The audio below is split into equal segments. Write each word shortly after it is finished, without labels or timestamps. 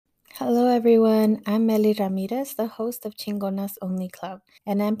everyone. I'm Meli Ramirez, the host of Chingonas Only Club,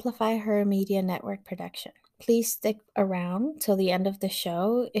 an Amplify Her Media Network production. Please stick around till the end of the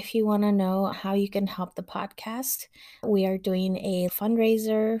show if you want to know how you can help the podcast. We are doing a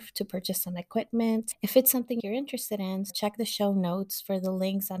fundraiser to purchase some equipment. If it's something you're interested in, check the show notes for the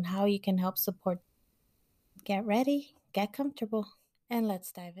links on how you can help support. Get ready, get comfortable, and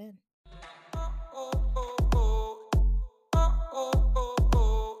let's dive in.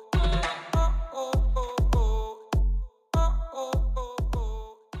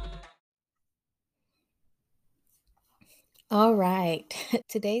 All right.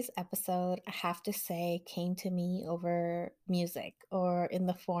 Today's episode, I have to say, came to me over music or in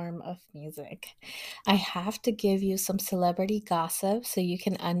the form of music. I have to give you some celebrity gossip so you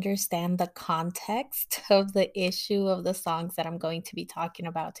can understand the context of the issue of the songs that I'm going to be talking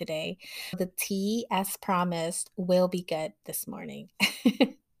about today. The tea, as promised, will be good this morning.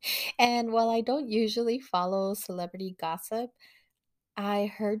 And while I don't usually follow celebrity gossip, I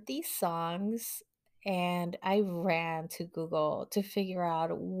heard these songs and I ran to Google to figure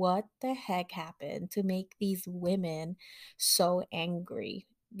out what the heck happened to make these women so angry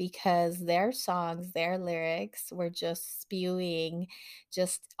because their songs, their lyrics were just spewing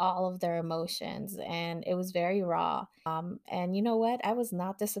just all of their emotions and it was very raw. And you know what? I was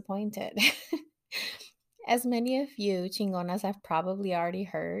not disappointed. As many of you Chingonas have probably already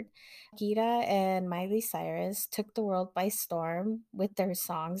heard, Shakira and Miley Cyrus took the world by storm with their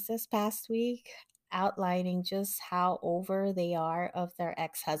songs this past week, outlining just how over they are of their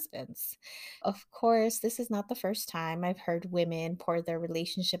ex husbands. Of course, this is not the first time I've heard women pour their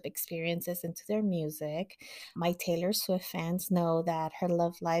relationship experiences into their music. My Taylor Swift fans know that her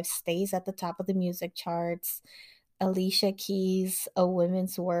love life stays at the top of the music charts. Alicia Keys' A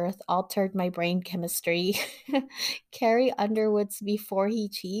Woman's Worth altered my brain chemistry. Carrie Underwood's Before He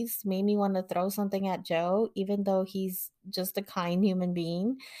Cheats made me want to throw something at Joe, even though he's just a kind human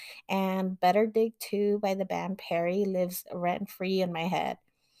being. And Better Dig 2 by the band Perry lives rent free in my head.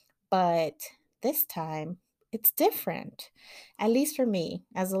 But this time, it's different. At least for me,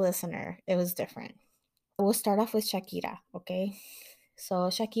 as a listener, it was different. We'll start off with Shakira, okay? So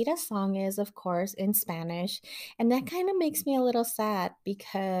Shakira's song is, of course, in Spanish, and that kind of makes me a little sad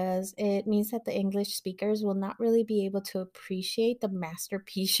because it means that the English speakers will not really be able to appreciate the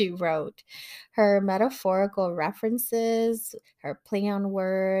masterpiece she wrote. Her metaphorical references, her play on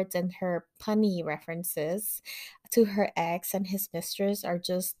words, and her punny references to her ex and his mistress are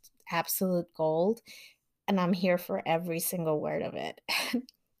just absolute gold, and I'm here for every single word of it.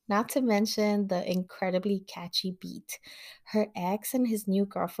 Not to mention the incredibly catchy beat. Her ex and his new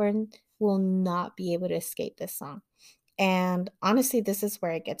girlfriend will not be able to escape this song. And honestly, this is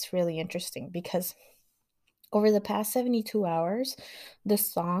where it gets really interesting because over the past 72 hours, the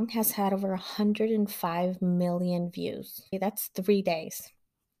song has had over 105 million views. That's 3 days.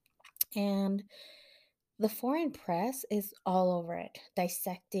 And the foreign press is all over it,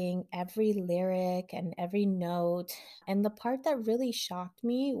 dissecting every lyric and every note. And the part that really shocked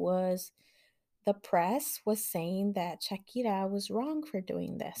me was the press was saying that Shakira was wrong for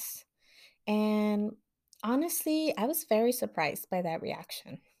doing this. And honestly, I was very surprised by that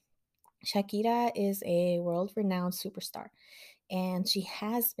reaction. Shakira is a world renowned superstar, and she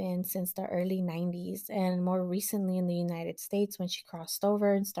has been since the early 90s, and more recently in the United States when she crossed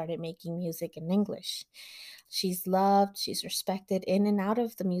over and started making music in English. She's loved, she's respected in and out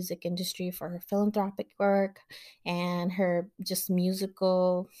of the music industry for her philanthropic work and her just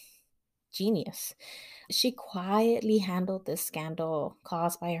musical genius. She quietly handled this scandal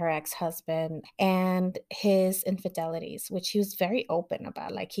caused by her ex husband and his infidelities, which he was very open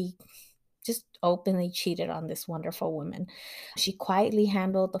about. Like, he just openly cheated on this wonderful woman. She quietly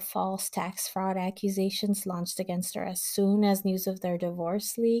handled the false tax fraud accusations launched against her as soon as news of their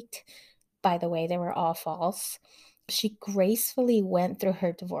divorce leaked. By the way, they were all false. She gracefully went through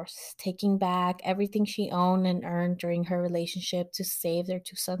her divorce, taking back everything she owned and earned during her relationship to save their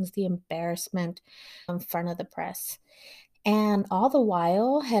two sons the embarrassment in front of the press. And all the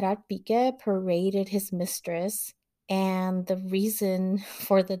while, Gerard Pique paraded his mistress and the reason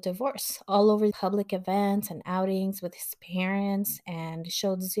for the divorce all over public events and outings with his parents and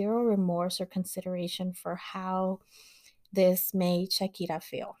showed zero remorse or consideration for how this made Shakira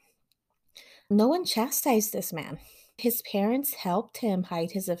feel. No one chastised this man. His parents helped him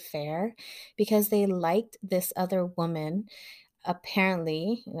hide his affair because they liked this other woman,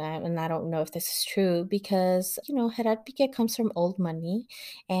 apparently, and I don't know if this is true, because, Gerard Piqué comes from old money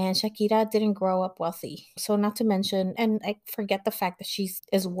and Shakira didn't grow up wealthy. So not to mention, and I forget the fact that she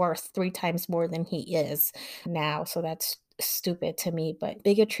is worth 3 times more than he is now. So that's stupid to me, but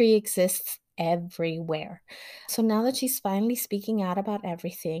bigotry exists everywhere. So now that she's finally speaking out about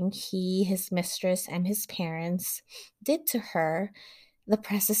everything he, his mistress, and his parents did to her, the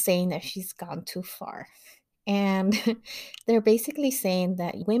press is saying that she's gone too far. And they're basically saying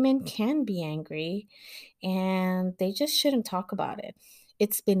that women can be angry and they just shouldn't talk about it.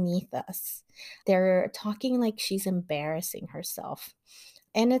 It's beneath us. They're talking like she's embarrassing herself.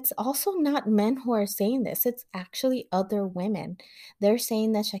 And it's also not men who are saying this, it's actually other women. They're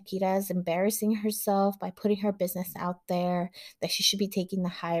saying that Shakira is embarrassing herself by putting her business out there, that she should be taking the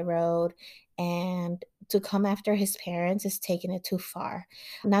high road, and to come after his parents is taking it too far.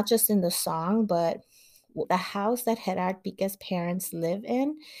 Not just in the song, but the house that Gerard Pique's parents live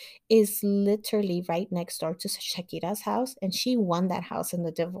in is literally right next door to Shakira's house, and she won that house in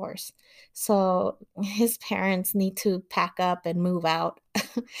the divorce. So his parents need to pack up and move out.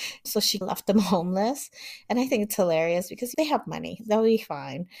 So she left them homeless. And I think it's hilarious because they have money, they'll be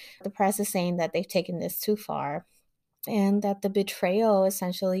fine. The press is saying that they've taken this too far and that the betrayal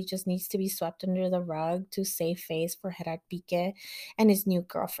essentially just needs to be swept under the rug to save face for Gerard Pique and his new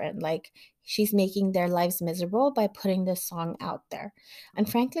girlfriend. Like, she's making their lives miserable by putting this song out there. And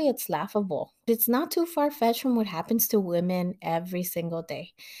frankly, it's laughable. It's not too far fetched from what happens to women every single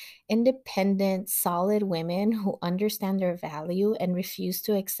day. Independent, solid women who understand their value and refuse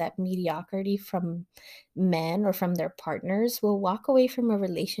to accept mediocrity from men or from their partners will walk away from a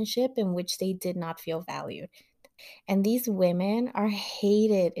relationship in which they did not feel valued. And these women are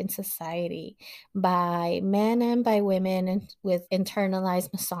hated in society by men and by women with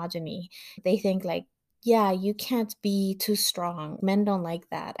internalized misogyny. They think like, yeah, you can't be too strong. Men don't like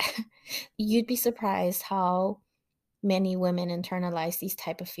that. You'd be surprised how many women internalize these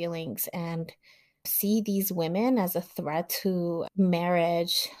type of feelings and see these women as a threat to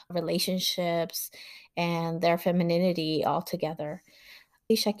marriage, relationships, and their femininity altogether.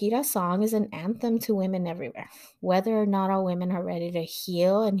 Shakira's song is an anthem to women everywhere. Whether or not all women are ready to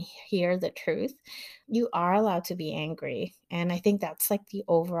heal and hear the truth, you are allowed to be angry. And I think that's like the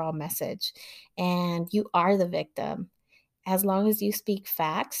overall message. And you are the victim. As long as you speak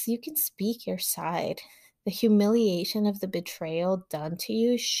facts, you can speak your side. The humiliation of the betrayal done to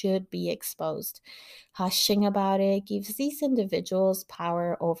you should be exposed. Hushing about it gives these individuals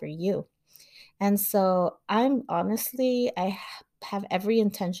power over you. And so I have every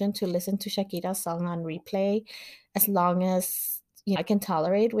intention to listen to Shakira's song on replay as long as I can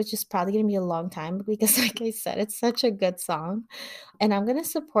tolerate, which is probably going to be a long time because, like I said, it's such a good song. And I'm going to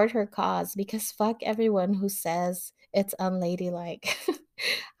support her cause because fuck everyone who says it's unladylike.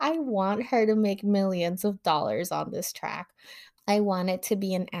 I want her to make millions of dollars on this track. I want it to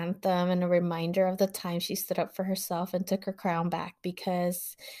be an anthem and a reminder of the time she stood up for herself and took her crown back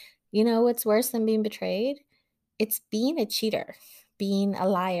because what's worse than being betrayed? It's being a cheater, being a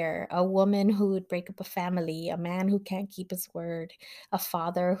liar, a woman who would break up a family, a man who can't keep his word, a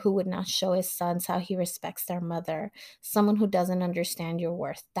father who would not show his sons how he respects their mother, someone who doesn't understand your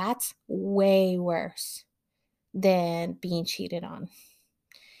worth. That's way worse than being cheated on.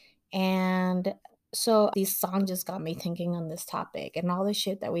 And so these songs just got me thinking on this topic and all the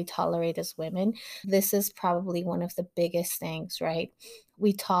shit that we tolerate as women. This is probably one of the biggest things, right?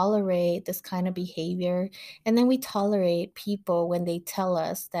 We tolerate this kind of behavior and then we tolerate people when they tell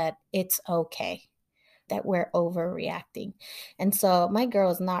us that it's okay, that we're overreacting. And so my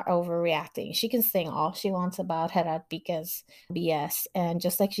girl is not overreacting. She can sing all she wants about Gerard Pique's BS. And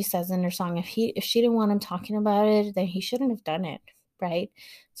just like she says in her song, if she didn't want him talking about it, then he shouldn't have done it. Right?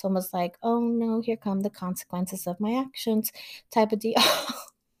 It's almost like, oh no, here come the consequences of my actions type of deal.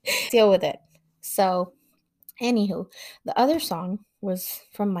 Deal with it. So anywho, the other song was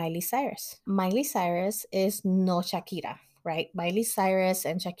from Miley Cyrus. Miley Cyrus is no Shakira, right? Miley Cyrus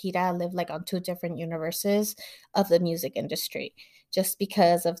and Shakira live like on two different universes of the music industry just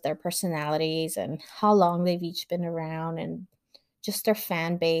because of their personalities and how long they've each been around and just their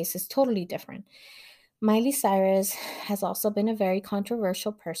fan base is totally different. Miley Cyrus has also been a very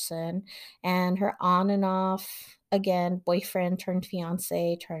controversial person, and her on and off, again, boyfriend turned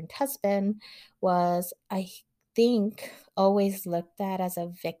fiance turned husband was, I think, always looked at as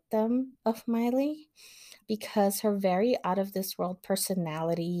a victim of Miley because her very out of this world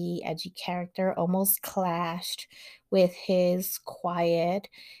personality, edgy character almost clashed with his quiet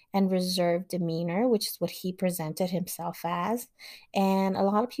and reserved demeanor, which is what he presented himself as. And a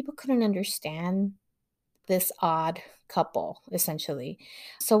lot of people couldn't understand this odd couple, essentially.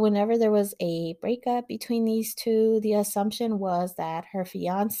 So, whenever there was a breakup between these two, the assumption was that her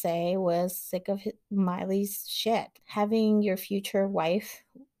fiance was sick of Miley's shit. Having your future wife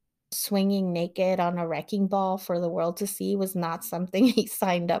Swinging naked on a wrecking ball for the world to see was not something he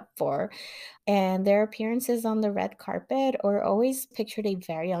signed up for. And their appearances on the red carpet are always pictured a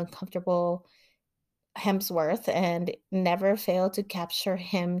very uncomfortable Hemsworth and never failed to capture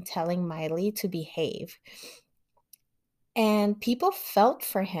him telling Miley to behave. And people felt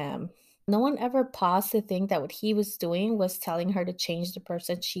for him. No one ever paused to think that what he was doing was telling her to change the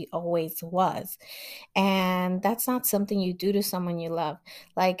person she always was. And that's not something you do to someone you love.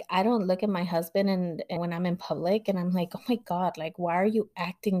 Like, I don't look at my husband and when I'm in public and I'm like, oh my God, like, why are you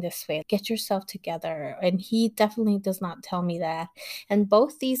acting this way? Get yourself together. And he definitely does not tell me that. And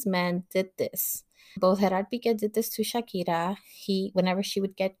both these men did this. Both Gerard Piqué did this to Shakira. Whenever she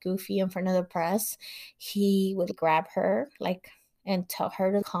would get goofy in front of the press, he would grab her, like, and tell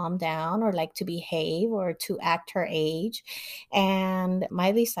her to calm down or like to behave or to act her age. And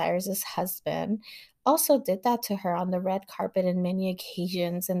Miley Cyrus's husband also did that to her on the red carpet in many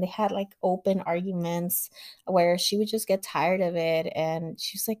occasions. And they had like open arguments where she would just get tired of it and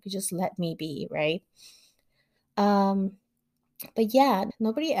she's like, just let me be, right? Um, but yeah,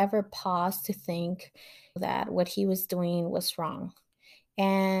 nobody ever paused to think that what he was doing was wrong.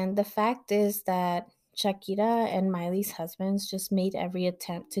 And the fact is that Shakira and Miley's husbands just made every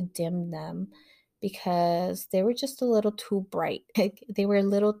attempt to dim them because they were just a little too bright. Like, they were a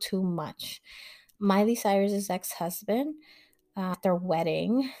little too much. Miley Cyrus's ex-husband, at their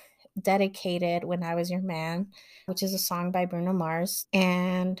wedding, dedicated When I Was Your Man, which is a song by Bruno Mars,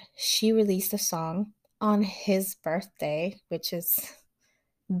 and she released a song on his birthday, which is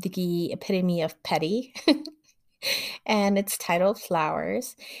the epitome of petty. And it's titled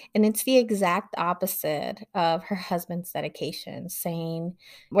Flowers. And it's the exact opposite of her husband's dedication, saying,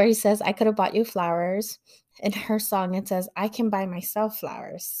 where he says, I could have bought you flowers. In her song, it says, I can buy myself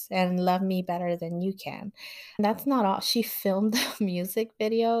flowers and love me better than you can. And that's not all. She filmed a music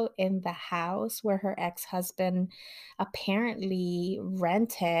video in the house where her ex husband apparently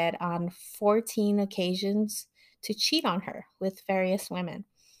rented on 14 occasions to cheat on her with various women.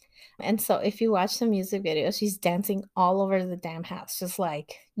 And so if you watch the music video, she's dancing all over the damn house, just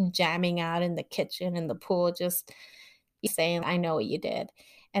like jamming out in the kitchen, in the pool, just saying, I know what you did.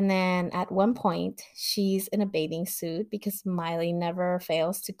 And then at one point, she's in a bathing suit because Miley never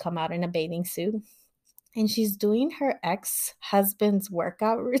fails to come out in a bathing suit. And she's doing her ex husband's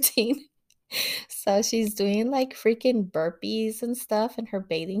workout routine. So she's doing like freaking burpees and stuff in her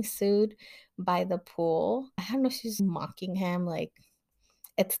bathing suit by the pool. I don't know, she's mocking him like,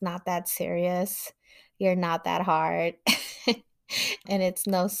 it's not that serious. You're not that hard. And it's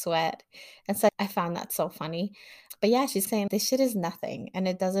no sweat. And so I found that so funny. But yeah, she's saying this shit is nothing and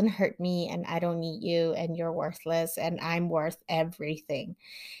it doesn't hurt me and I don't need you and you're worthless and I'm worth everything.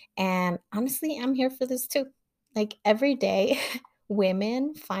 And honestly, I'm here for this too. Like every day,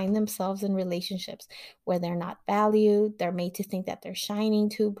 women find themselves in relationships where they're not valued. They're made to think that they're shining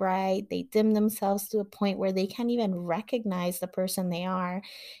too bright. They dim themselves to a point where they can't even recognize the person they are.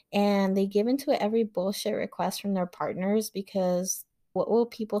 And they give into every bullshit request from their partners because what will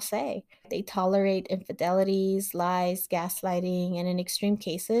people say? They tolerate infidelities, lies, gaslighting, and in extreme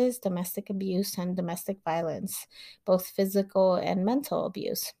cases, domestic abuse and domestic violence, both physical and mental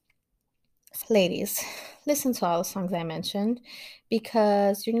abuse. Ladies, listen to all the songs I mentioned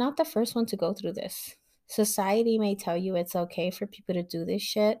because you're not the first one to go through this. Society may tell you it's okay for people to do this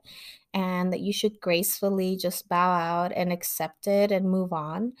shit and that you should gracefully just bow out and accept it and move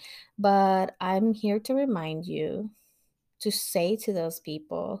on. But I'm here to remind you to say to those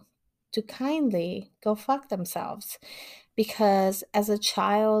people to kindly go fuck themselves. Because as a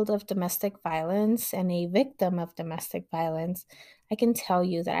child of domestic violence and a victim of domestic violence, I can tell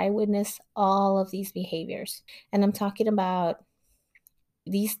you that I witnessed all of these behaviors. And I'm talking about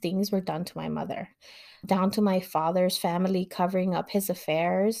these things were done to my mother, down to my father's family covering up his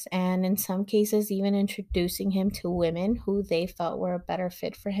affairs, and in some cases, even introducing him to women who they felt were a better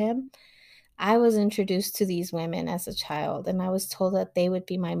fit for him. I was introduced to these women as a child, and I was told that they would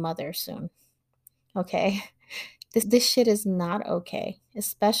be my mother soon. Okay. This shit is not okay,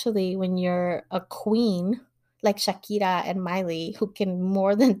 especially when you're a queen like Shakira and Miley who can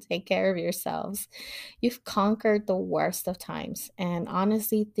more than take care of yourselves. You've conquered the worst of times, and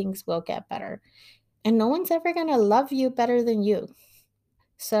honestly, things will get better. And no one's ever gonna love you better than you.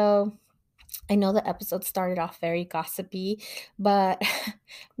 So I know the episode started off very gossipy, but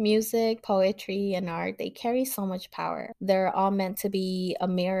music, poetry, and art, they carry so much power. They're all meant to be a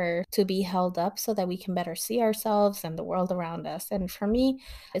mirror to be held up so that we can better see ourselves and the world around us. And for me,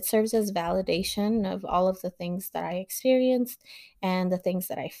 it serves as validation of all of the things that I experienced and the things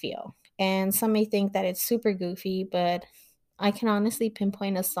that I feel. And some may think that it's super goofy, but I can honestly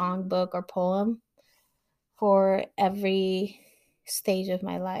pinpoint a song, book, or poem for every stage of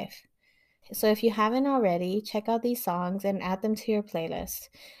my life. So if you haven't already, check out these songs and add them to your playlist.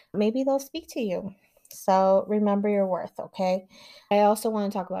 Maybe they'll speak to you. So remember your worth, okay? I also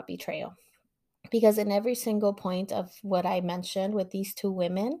want to talk about betrayal because in every single point of what I mentioned with these two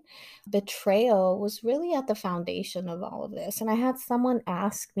women, betrayal was really at the foundation of all of this. And I had someone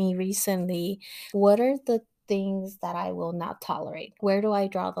ask me recently, what are the things that I will not tolerate? Where do I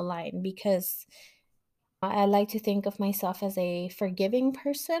draw the line? Because I like to think of myself as a forgiving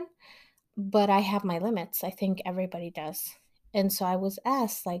person, but I have my limits. I think everybody does. And so I was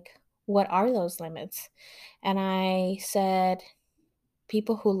asked, like, what are those limits? And I said,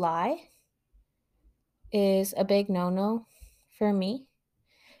 people who lie is a big no no for me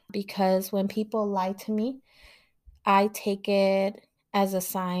because when people lie to me, I take it as a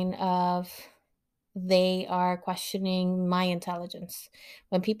sign of they are questioning my intelligence.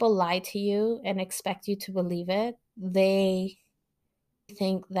 When people lie to you and expect you to believe it, they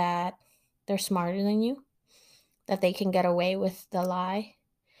think that they're smarter than you, that they can get away with the lie.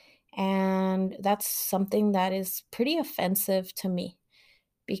 And that's something that is pretty offensive to me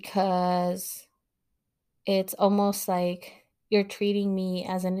because it's almost like you're treating me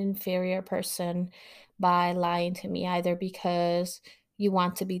as an inferior person by lying to me, either because you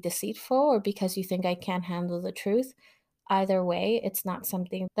want to be deceitful or because you think I can't handle the truth. Either way, it's not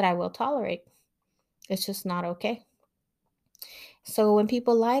something that I will tolerate. It's just not okay. So when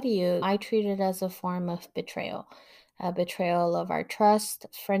people lie to you, I treat it as a form of betrayal, a betrayal of our trust,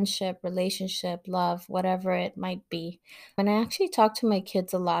 friendship, relationship, love, whatever it might be. And I actually talk to my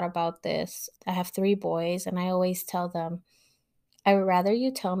kids a lot about this. I have 3 boys, and I always tell them, I would rather you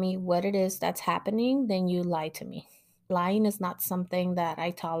tell me what it is that's happening than you lie to me. Lying is not something that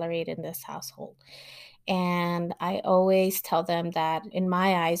I tolerate in this household. And I always tell them that, in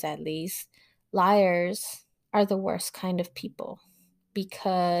my eyes at least, liars are the worst kind of people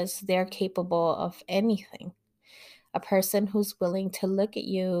because they're capable of anything. A person who's willing to look at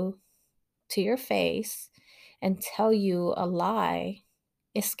you to your face and tell you a lie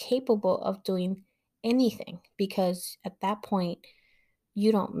is capable of doing anything because at that point,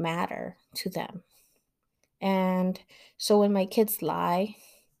 you don't matter to them. And so when my kids lie,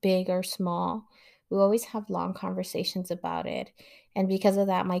 big or small, we always have long conversations about it. And because of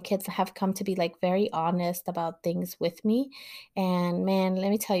that, my kids have come to be like very honest about things with me. And man, let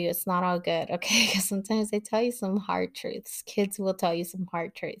me tell you, it's not all good, okay? Because sometimes they tell you some hard truths. Kids will tell you some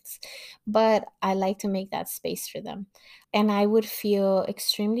hard truths. But I like to make that space for them. And I would feel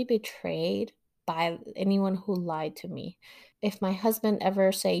extremely betrayed by anyone who lied to me. If my husband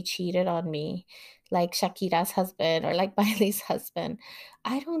ever, say, cheated on me, like Shakira's husband or like Miley's husband,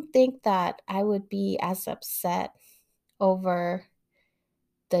 I don't think that I would be as upset over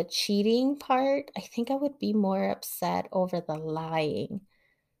the cheating part. I think I would be more upset over the lying,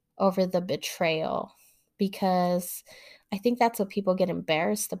 over the betrayal, because I think that's what people get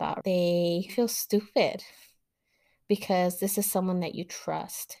embarrassed about. They feel stupid because this is someone that you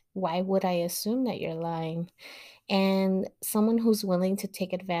trust. Why would I assume that you're lying? And someone who's willing to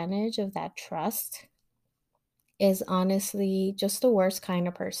take advantage of that trust is honestly just the worst kind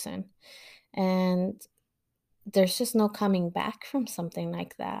of person. And there's just no coming back from something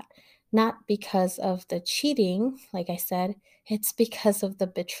like that. Not because of the cheating, like I said, it's because of the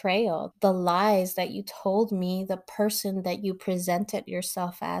betrayal, the lies that you told me, the person that you presented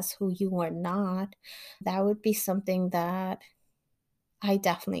yourself as who you were not. That would be something that I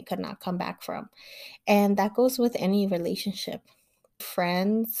definitely could not come back from. And that goes with any relationship,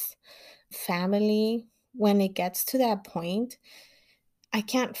 friends, family. When it gets to that point, I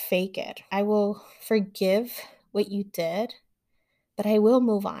can't fake it. I will forgive what you did, but I will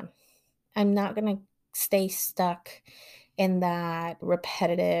move on. I'm not going to stay stuck in that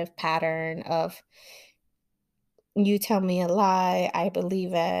repetitive pattern of you tell me a lie, I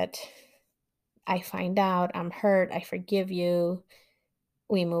believe it, I find out, I'm hurt, I forgive you,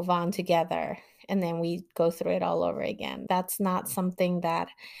 we move on together, and then we go through it all over again. That's not something that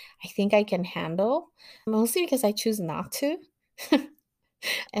I think I can handle, mostly because I choose not to.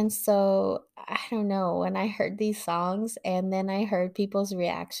 And so, I don't know, when I heard these songs and then I heard people's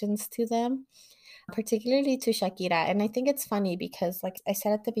reactions to them, particularly to Shakira, and I think it's funny because, like I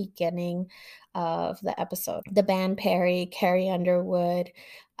said at the beginning of the episode, the band Perry, Carrie Underwood,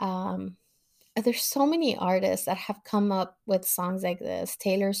 um, There's so many artists that have come up with songs like this.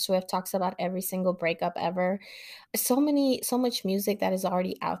 Taylor Swift talks about every single breakup ever. So much music that is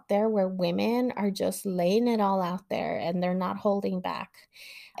already out there where women are just laying it all out there and they're not holding back.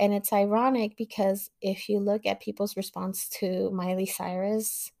 And it's ironic because if you look at people's response to Miley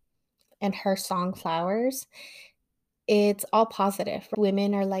Cyrus and her song Flowers, it's all positive.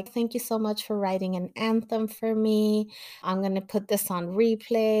 Women are like, "Thank you so much for writing an anthem for me. I'm gonna put this on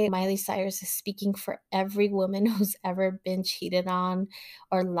replay." Miley Cyrus is speaking for every woman who's ever been cheated on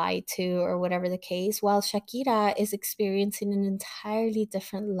or lied to or whatever the case, while Shakira is experiencing an entirely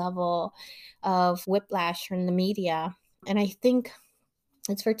different level of whiplash from the media. And I think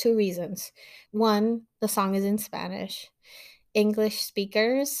it's for 2 reasons. One, the song is in Spanish. English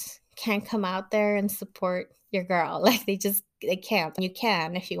speakers can't come out there and support your girl. Like they can't. You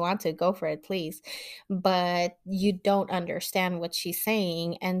can if you want to, go for it, please. But you don't understand what she's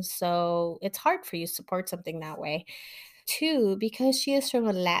saying. And so it's hard for you to support something that way. Two, because she is from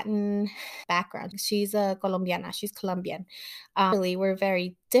a Latin background. She's a Colombiana, she's Colombian. Really, we're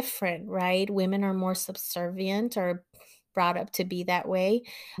very different, right? Women are more subservient or brought up to be that way.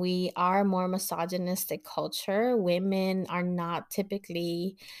 We are more misogynistic culture. Women are not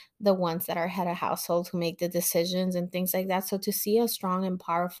typically the ones that are head of household who make the decisions and things like that. So to see a strong and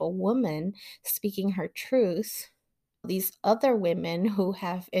powerful woman speaking her truth, these other women who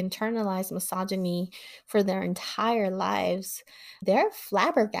have internalized misogyny for their entire lives, they're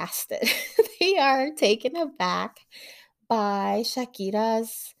flabbergasted. They are taken aback by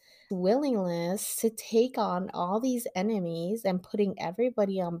Shakira's willingness to take on all these enemies and putting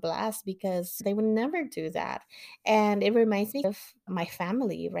everybody on blast because they would never do that. And it reminds me of my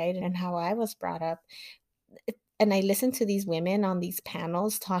family, right? And how I was brought up. And I listen to these women on these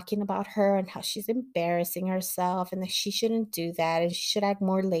panels talking about her and how she's embarrassing herself and that she shouldn't do that and she should act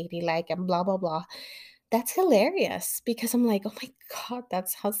more ladylike and blah, blah, blah. That's hilarious because I'm like, oh my God, that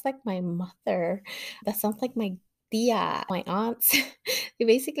sounds like my mother. That sounds like my tia, my aunts. It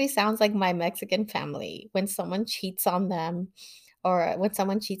basically sounds like my Mexican family. When someone cheats on them or when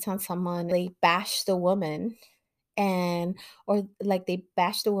someone cheats on someone, they bash the woman and or like they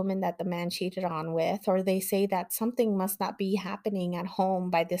bash the woman that the man cheated on with, or they say that something must not be happening at home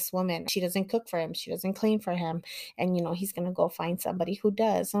by this woman. She doesn't cook for him, she doesn't clean for him, and he's going to go find somebody who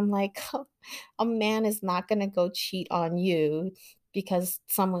does. I'm like, a man is not going to go cheat on you because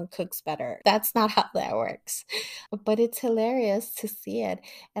someone cooks better. That's not how that works. But it's hilarious to see it.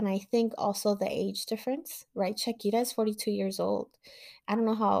 And I think also the age difference, right? Shakira is 42 years old. I don't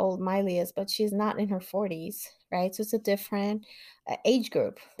know how old Miley is, but she's not in her 40s, right? So it's a different age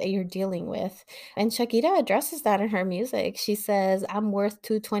group that you're dealing with. And Shakira addresses that in her music. She says, I'm worth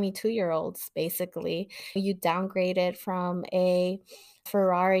two 22-year-olds, basically. You downgraded from a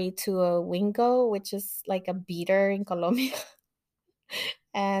Ferrari to a Wingo, which is like a beater in Colombia,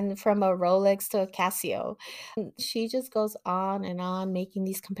 and from a Rolex to a Casio. And she just goes on and on making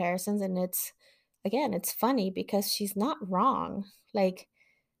these comparisons. And it's funny because she's not wrong. Like,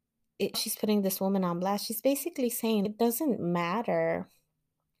 she's putting this woman on blast. She's basically saying it doesn't matter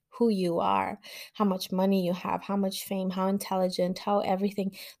who you are, how much money you have, how much fame, how intelligent, how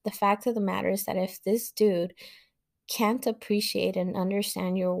everything. The fact of the matter is that if this dude can't appreciate and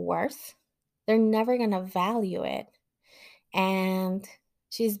understand your worth, they're never going to value it. And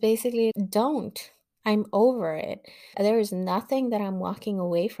she's basically, don't. I'm over it. There is nothing that I'm walking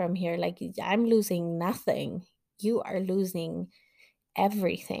away from here. Like, I'm losing nothing. You are losing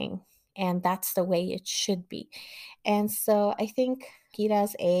everything. And that's the way it should be. And so I think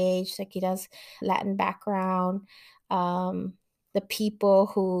Shakira's age, Shakira's Latin background, the people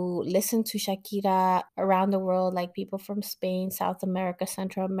who listen to Shakira around the world, like people from Spain, South America,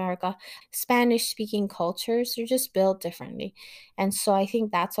 Central America, Spanish speaking cultures, are just built differently. And so I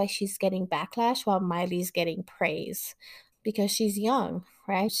think that's why she's getting backlash while Miley's getting praise because she's young,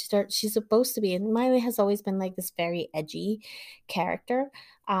 right? She's supposed to be, and Miley has always been like this very edgy character.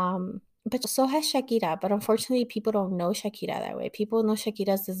 But so has Shakira. But unfortunately, people don't know Shakira that way. People know Shakira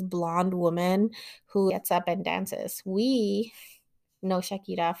as this blonde woman who gets up and dances. We know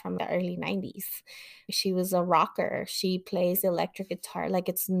Shakira from the early 90s. She was a rocker. She plays electric guitar like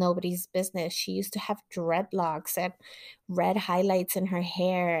it's nobody's business. She used to have dreadlocks and red highlights in her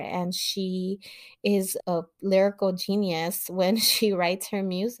hair. And she is a lyrical genius when she writes her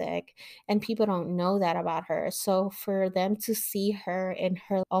music. And people don't know that about her. So for them to see her in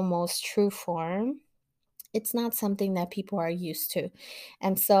her almost true form, it's not something that people are used to.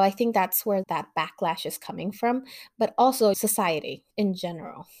 And so I think that's where that backlash is coming from, but also society in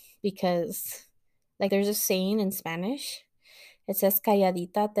general, because like there's a saying in Spanish. It says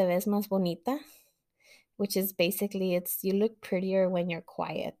calladita te ves más bonita, which is basically it's you look prettier when you're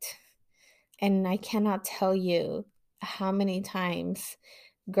quiet. And I cannot tell you how many times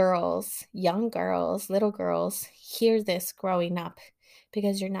girls, young girls, little girls hear this growing up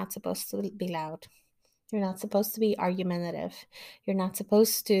because you're not supposed to be loud. You're not supposed to be argumentative. You're not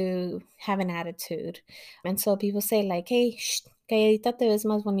supposed to have an attitude. And so people say, like, hey, shh, calladita te ves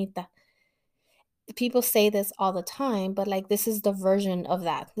más bonita. People say this all the time, but like this is the version of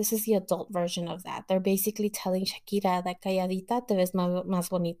that. This is the adult version of that. They're basically telling Shakira that calladita te ves más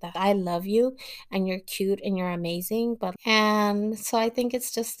bonita. I love you and you're cute and you're amazing. And so I think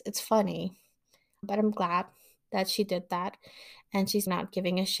it's funny. But I'm glad that she did that and she's not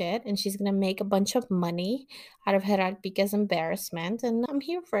giving a shit and she's gonna make a bunch of money out of Heralpica's embarrassment. And I'm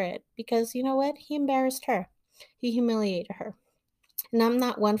here for it because you know what? He embarrassed her. He humiliated her. And I'm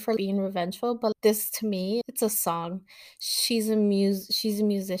not one for being revengeful, but this to me, it's a song. She's a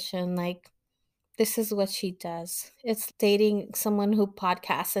musician. Like this is what she does. It's dating someone who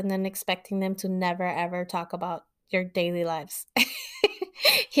podcasts and then expecting them to never ever talk about their daily lives.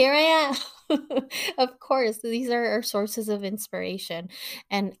 Here I am. Of course, these are our sources of inspiration.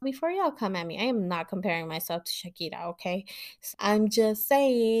 And before y'all come at me, I am not comparing myself to Shakira, okay? I'm just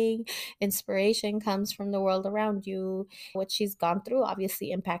saying inspiration comes from the world around you. What she's gone through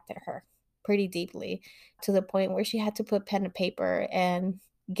obviously impacted her pretty deeply to the point where she had to put pen to paper and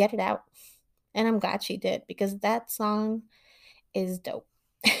get it out. And I'm glad she did because that song is dope.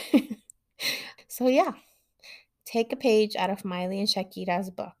 So, yeah, take a page out of Miley and Shakira's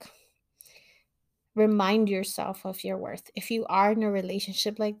book. Remind yourself of your worth. If you are in a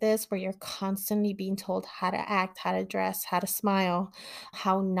relationship like this where you're constantly being told how to act, how to dress, how to smile,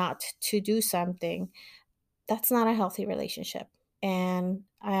 how not to do something, that's not a healthy relationship. And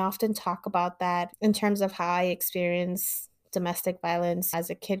I often talk about that in terms of how I experience domestic violence as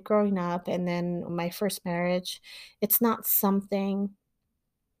a kid growing up and then my first marriage. It's not something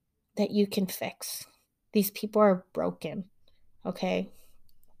that you can fix. These people are broken, okay?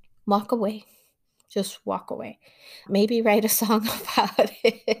 Walk away. Just walk away. Maybe write a song about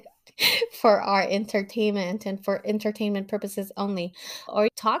it for our entertainment and for entertainment purposes only. Or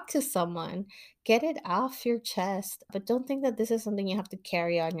talk to someone, get it off your chest. But don't think that this is something you have to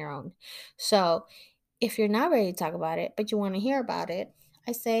carry on your own. So if you're not ready to talk about it, but you want to hear about it,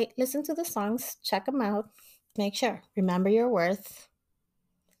 I say listen to the songs, check them out. Make sure, remember your worth,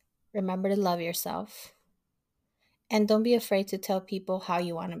 remember to love yourself. And don't be afraid to tell people how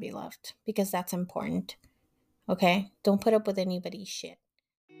you want to be loved because that's important. Okay? Don't put up with anybody's shit.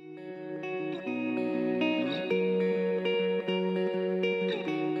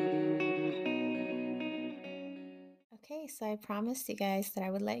 Okay, so I promised you guys that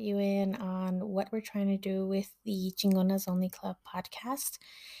I would let you in on what we're trying to do with the Chingonas Only Club podcast.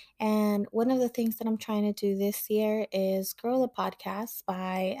 And one of the things that I'm trying to do this year is grow the podcast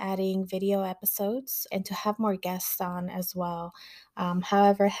by adding video episodes and to have more guests on as well.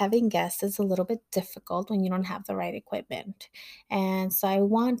 However, having guests is a little bit difficult when you don't have the right equipment. And so I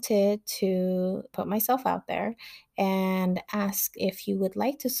wanted to put myself out there and ask if you would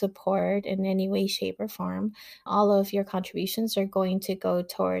like to support in any way, shape, or form. All of your contributions are going to go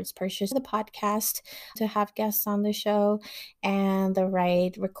towards purchase the podcast, to have guests on the show, and the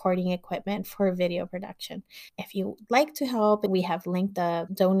right recording equipment for video production. If you would like to help, we have linked the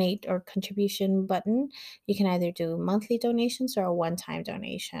donate or contribution button. You can either do monthly donations or a one-time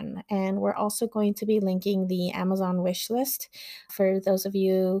donation. And we're also going to be linking the Amazon wish list for those of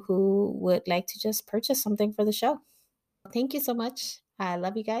you who would like to just purchase something for the show. Thank you so much. I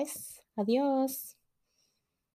love you guys. Adios.